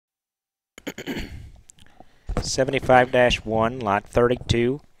75-1, lot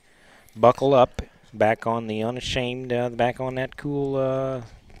 32. Buckle up. Back on the Unashamed, back on that cool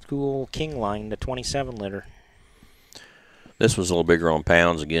King line, the 27 liter. This one's a little bigger on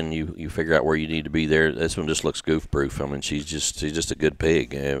pounds. Again, you figure out where you need to be there. This one just looks goof-proof. I mean, she's just a good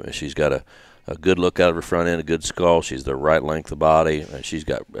pig. She's got a good look out of her front end, a good skull. She's the right length of body. She's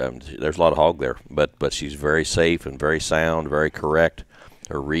got there's a lot of hog there, but she's very safe and very sound, very correct.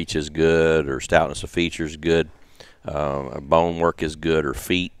 Her reach is good. Her stoutness of features is good. Her bone work is good. Her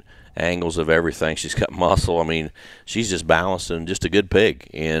feet, angles of everything. She's got muscle. I mean, she's just balanced and just a good pig.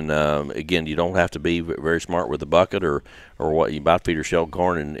 And again, you don't have to be very smart with the bucket or what. You about feed her shelled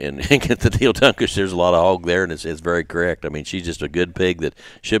corn and get the deal done, because there's a lot of hog there, and it's very correct. I mean, she's just a good pig that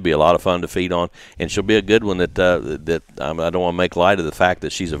should be a lot of fun to feed on, and she'll be a good one that I don't want to make light of the fact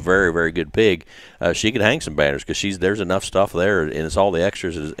that she's a very, very good pig. She can hang some banners because there's enough stuff there, and it's all the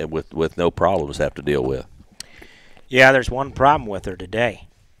extras with no problems to have to deal with. Yeah, there's one problem with her today.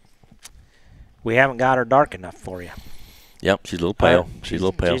 We haven't got her dark enough for you. Yep, she's a little pale. She's a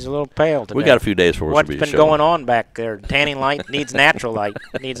little pale. She's a little pale today. We got a few days for her. What's been going on back there? Tanning light needs natural light.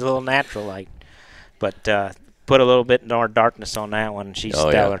 Needs a little natural light. But put a little bit more darkness on that one. She's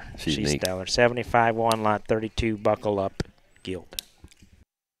stellar. Yeah. She's neat. Stellar. 75-1, lot 32, buckle up, gilt.